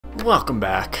Welcome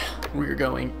back. We're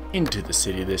going into the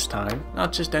city this time.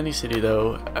 Not just any city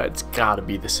though, it's gotta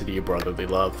be the city of brotherly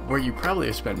love, where you probably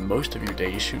have spent most of your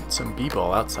day shooting some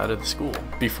b-ball outside of the school.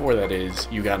 Before that is,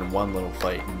 you got in one little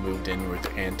fight and moved in with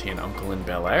auntie and uncle in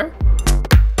Bel Air.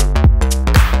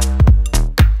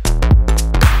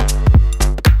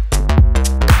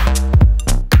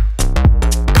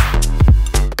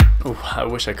 I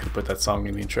wish I could put that song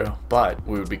in the intro, but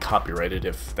we would be copyrighted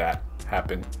if that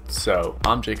happened. So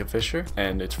I'm Jacob Fisher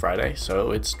and it's Friday,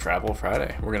 so it's Travel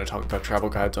Friday. We're going to talk about travel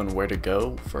guides on where to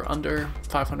go for under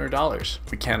 $500.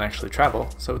 We can't actually travel,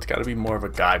 so it's got to be more of a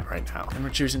guide right now. And we're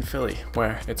choosing Philly,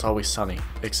 where it's always sunny,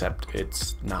 except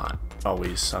it's not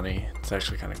always sunny. It's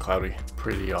actually kind of cloudy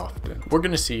pretty often. We're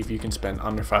going to see if you can spend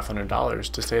under $500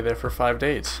 to stay there for 5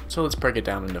 days. So let's break it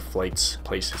down into flights,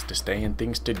 places to stay, and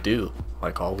things to do,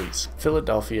 like always.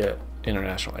 Philadelphia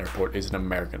International Airport is an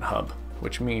American hub,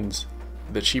 which means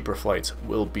the cheaper flights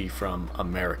will be from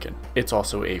American. It's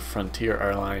also a Frontier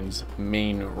Airlines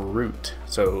main route,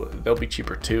 so they'll be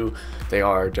cheaper too. They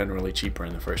are generally cheaper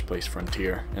in the first place,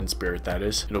 Frontier and Spirit that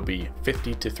is. It'll be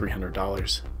 $50 to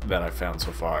 $300 that I've found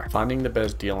so far. Finding the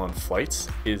best deal on flights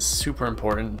is super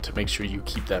important to make sure you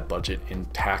keep that budget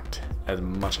intact as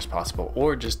much as possible,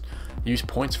 or just use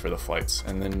points for the flights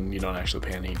and then you don't actually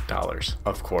pay any dollars.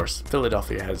 Of course,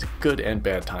 Philadelphia has good and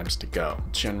bad times to go.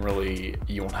 Generally,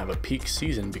 you won't have a peak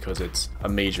season because it's a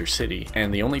major city,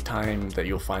 and the only time that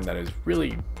you'll find that is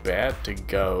really bad to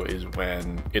go is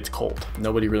when it's cold.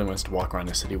 Nobody really wants to walk around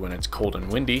the city when it's cold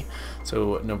and windy,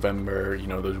 so November, you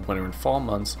know, those winter and fall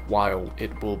months, while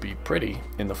it will be pretty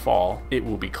in the fall, it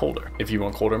will be colder. If you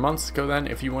want colder months, go then.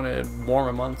 If you want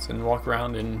warmer months and walk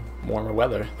around in warmer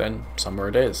weather, then summer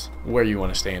it is. Where you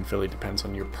want to stay in Philly depends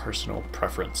on your personal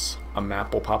preference. A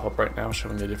map will pop up right now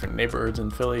showing the different neighborhoods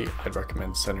in Philly. I'd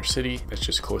recommend Center City. It's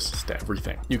just closest to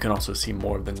everything. You can also see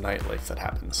more of the nightlife that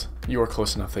happens. You are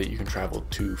close enough that you can travel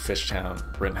to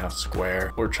Fishtown, Rittenhouse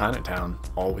Square, or Chinatown,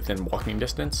 all within walking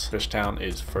distance. Fishtown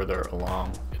is further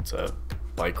along. It's a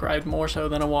bike ride more so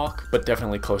than a walk, but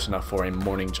definitely close enough for a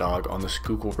morning jog on the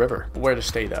Schuylkill River. Where to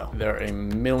stay though? There are a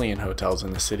million hotels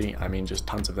in the city. I mean, just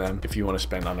tons of them. If you want to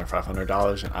spend under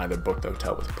 $500 and either book the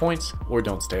hotel with points or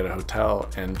don't stay at a hotel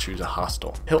and choose a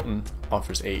hostel. Hilton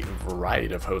offers a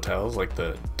variety of hotels like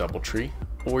the DoubleTree,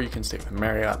 or you can stay with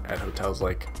Marriott at hotels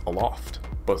like Aloft.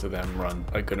 Both of them run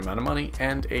a good amount of money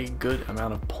and a good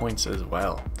amount of points as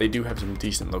well. They do have some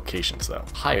decent locations though.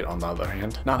 Hyatt, on the other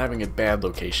hand, not having a bad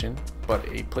location, but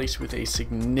a place with a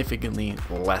significantly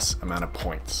less amount of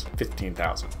points,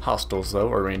 15,000. Hostels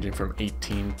though are ranging from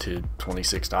 $18 to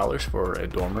 $26 for a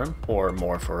dorm room, or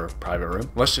more for a private room.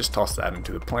 Let's just toss that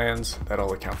into the plans.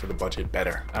 That'll account for the budget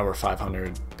better. Our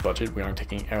 $500 budget, we aren't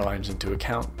taking airlines into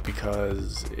account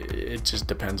because it just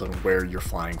depends on where you're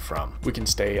flying from. We can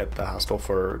stay at the hostel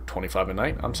for $25 a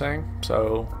night, I'm saying.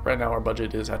 So right now our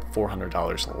budget is at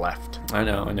 $400 left. I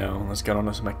know. Let's get on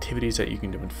to some activities that you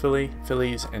can do in Philly.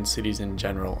 Phillies and cities in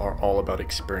general are all about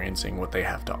experiencing what they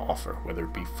have to offer, whether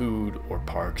it be food or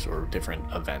parks or different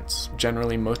events.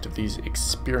 Generally, most of these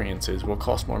experiences will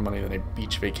cost more money than a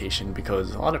beach vacation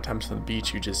because a lot of times on the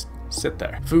beach you just sit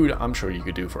there. Food, I'm sure you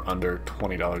could do for under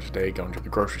 $20 a day going to the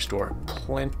grocery store.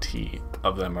 Plenty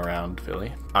of them around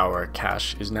Philly. Our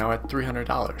cash is now at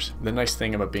 $300. The nice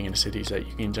thing about being in a city is that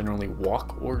you can generally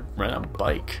walk or rent a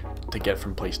bike to get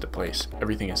from place to place.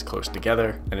 Everything is close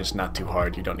together and it's not too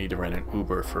hard. You don't need to rent an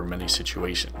Uber for many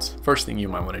situations. First thing you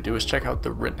might want to do is check out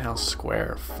the Rittenhouse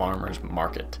Square Farmers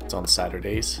Market. It's on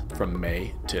Saturdays from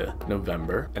May to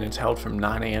November, and it's held from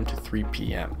 9 a.m. to 3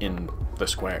 p.m. in the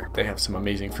square. They have some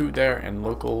amazing food there, and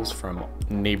locals from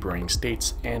neighboring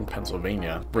states and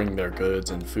Pennsylvania bring their goods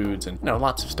and foods and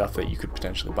lots of stuff that you could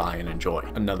potentially buy and enjoy.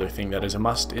 Another thing that is a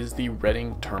must is the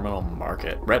Reading Terminal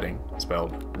Market. Reading,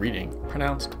 spelled reading,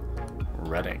 pronounced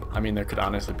Reading. I mean, there could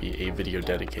honestly be a video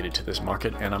dedicated to this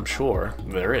market, and I'm sure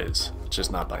there is,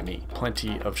 just not by me.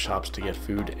 Plenty of shops to get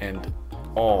food, and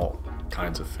all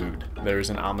kinds of food. There's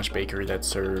an Amish bakery that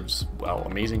serves, well,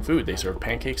 amazing food. They serve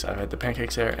pancakes. I've had the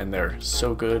pancakes there and they're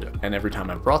so good, and every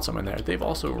time I've brought someone there, they've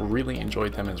also really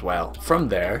enjoyed them as well. From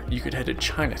there, you could head to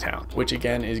Chinatown, which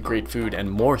again is great food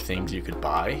and more things you could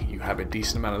buy. You have a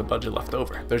decent amount of the budget left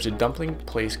over. There's a dumpling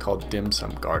place called Dim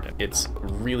Sum Garden. It's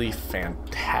really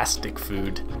fantastic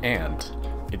food, and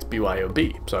it's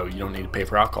BYOB, so you don't need to pay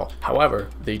for alcohol. However,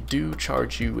 they do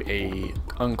charge you a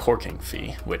uncorking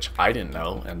fee, which I didn't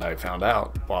know, and I found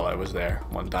out while I was there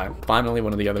one time. Finally,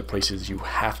 one of the other places you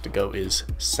have to go is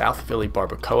South Philly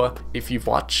Barbacoa. If you've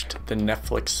watched the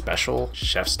Netflix special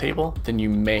Chef's Table, then you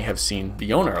may have seen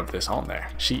the owner of this on there.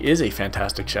 She is a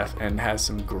fantastic chef and has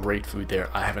some great food there.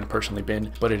 I haven't personally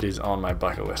been, but it is on my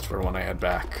bucket list for when I head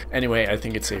back. Anyway, I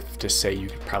think it's safe to say you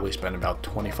could probably spend about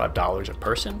 $25 a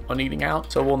person on eating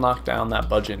out, so we'll knock down that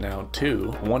budget now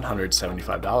to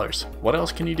 $175. What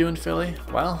else can you do in Philly?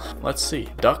 Well, let's see.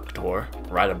 Duck tour,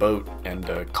 ride a boat and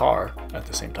a car at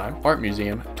the same time. Art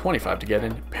museum, $25 to get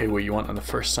in, pay what you want on the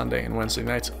first Sunday and Wednesday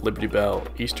nights. Liberty Bell,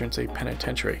 Eastern State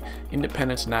Penitentiary,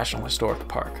 Independence National Historic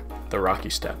Park, the Rocky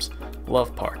Steps,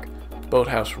 Love Park,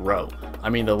 Boathouse Row. I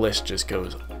mean, the list just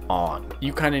goes on.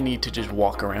 You kind of need to just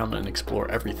walk around and explore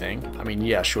everything. I mean,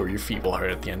 yeah, sure, your feet will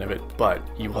hurt at the end of it, but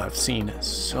you will have seen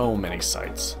so many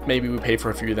sites. Maybe we pay for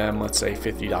a few of them, let's say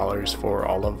 $50 for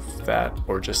all of that,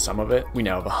 or just some of it. We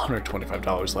now have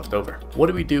 $125 left over. What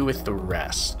do we do with the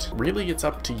rest? Really, it's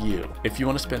up to you. If you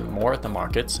want to spend more at the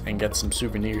markets and get some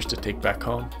souvenirs to take back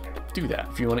home, do that.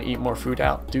 If you want to eat more food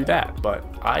out, do that. But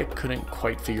I couldn't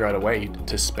quite figure out a way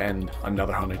to spend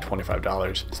another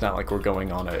 $125. It's not like we're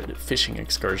going on a fishing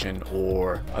excursion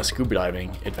or a scuba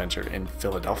diving adventure in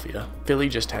Philadelphia. Philly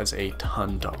just has a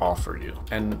ton to offer you,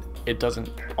 and it doesn't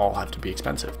all have to be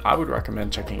expensive. I would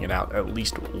recommend checking it out at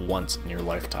least once in your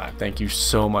lifetime. Thank you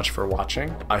so much for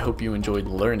watching. I hope you enjoyed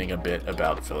learning a bit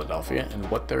about Philadelphia and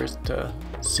what there is to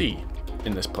see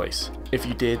in this place. If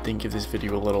you did, then give this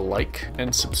video a little like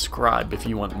and subscribe if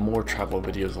you want more travel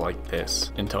videos like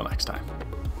this. Until next time.